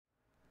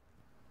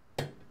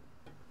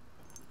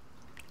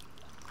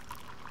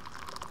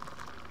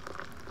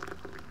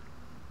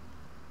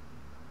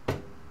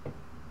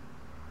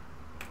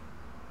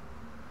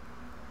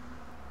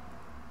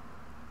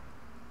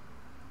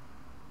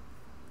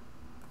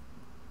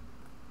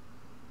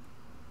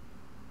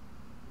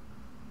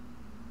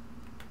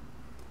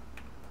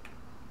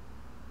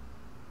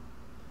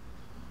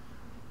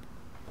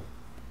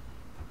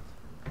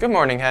Good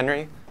morning,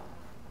 Henry.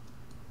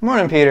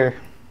 Morning, Peter.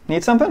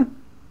 Need something?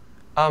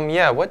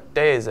 Yeah, what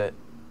day is it?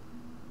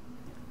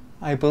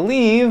 I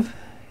believe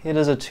it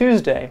is a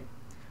Tuesday.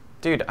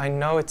 Dude, I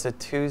know it's a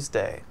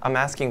Tuesday. I'm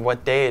asking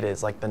what day it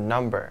is, like the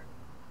number.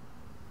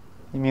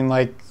 You mean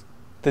like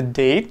the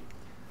date?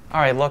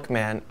 Alright, look,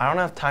 man, I don't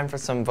have time for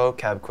some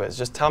vocab quiz.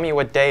 Just tell me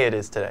what day it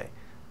is today.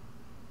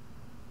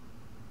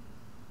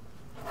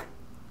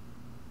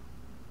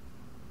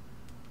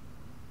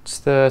 It's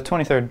the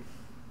 23rd.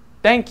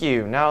 Thank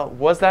you. Now,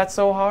 was that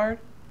so hard?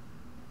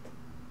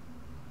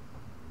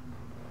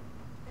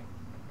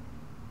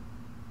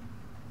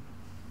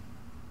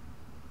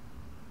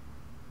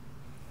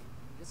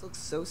 He just looks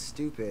so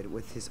stupid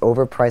with his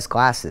overpriced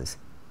glasses.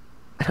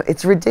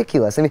 It's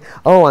ridiculous. I mean,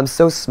 oh, I'm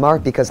so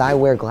smart because I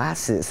wear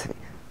glasses.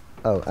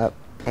 Oh,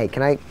 hey,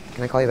 can I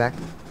call you back?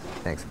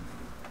 Thanks.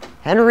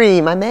 Henry,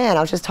 my man,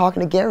 I was just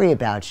talking to Gary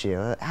about you.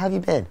 How have you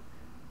been?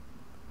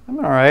 I'm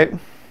all right.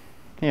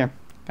 Here,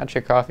 got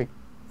your coffee.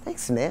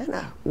 Thanks,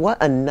 man. What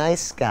a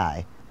nice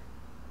guy.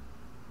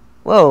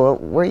 Whoa,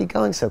 where are you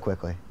going so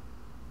quickly?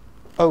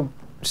 Oh,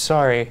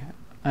 sorry.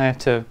 I have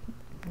to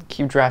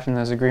keep drafting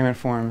those agreement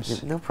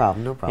forms. No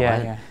problem, no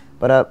problem. Yeah.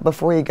 But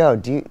before you go,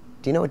 do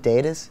you know what day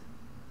it is?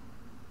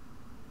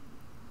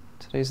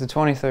 Today's the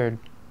 23rd.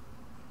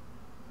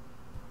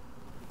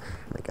 Oh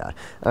my God.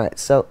 All right,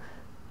 so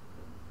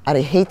I'd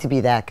hate to be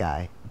that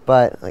guy,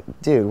 but like,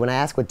 dude, when I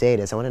ask what day it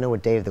is, I want to know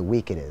what day of the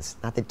week it is,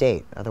 not the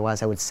date.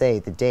 Otherwise, I would say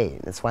the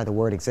date. That's why the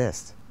word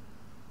exists.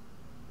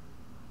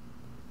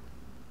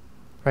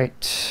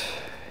 Right.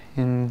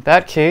 In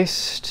that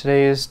case,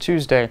 today is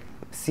Tuesday.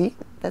 See?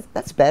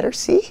 That's better,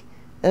 see?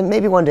 And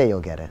maybe one day you'll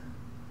get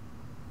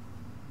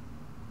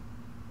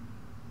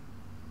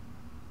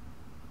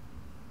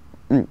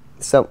it.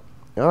 So,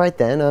 all right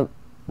then,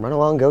 run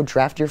along, go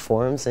draft your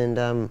forms,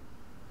 and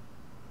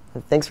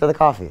thanks for the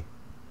coffee.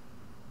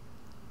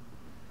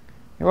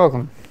 You're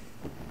welcome.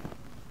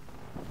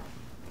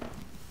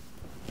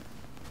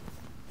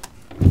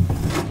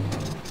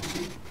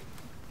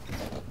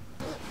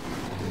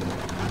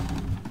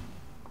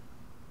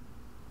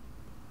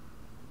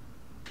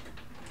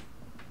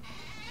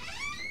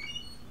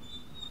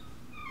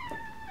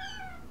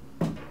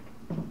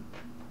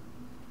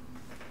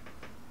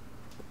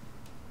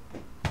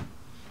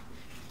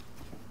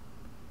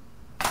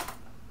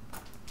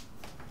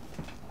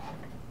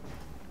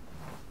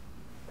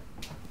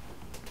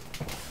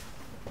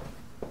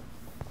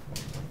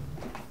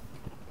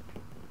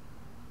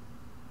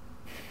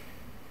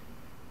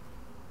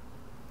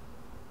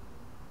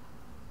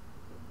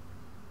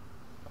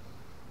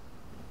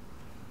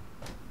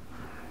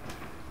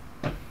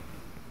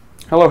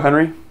 Hello,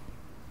 Henry.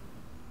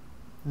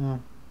 Oh.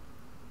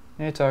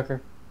 Hey,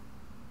 Tucker.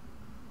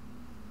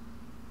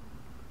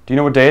 Do you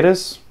know what day it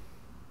is?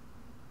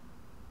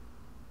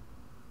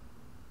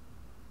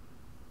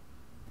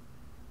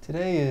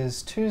 Today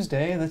is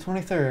Tuesday, the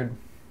 23rd.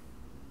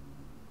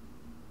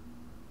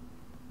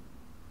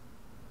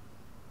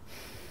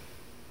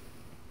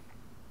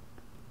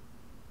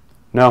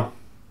 No.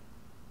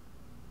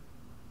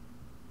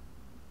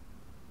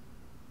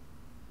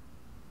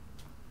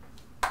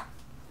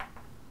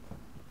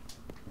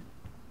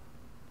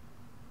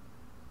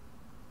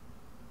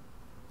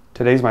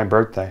 Today's my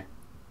birthday.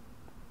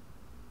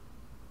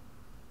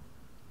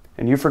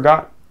 And you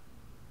forgot?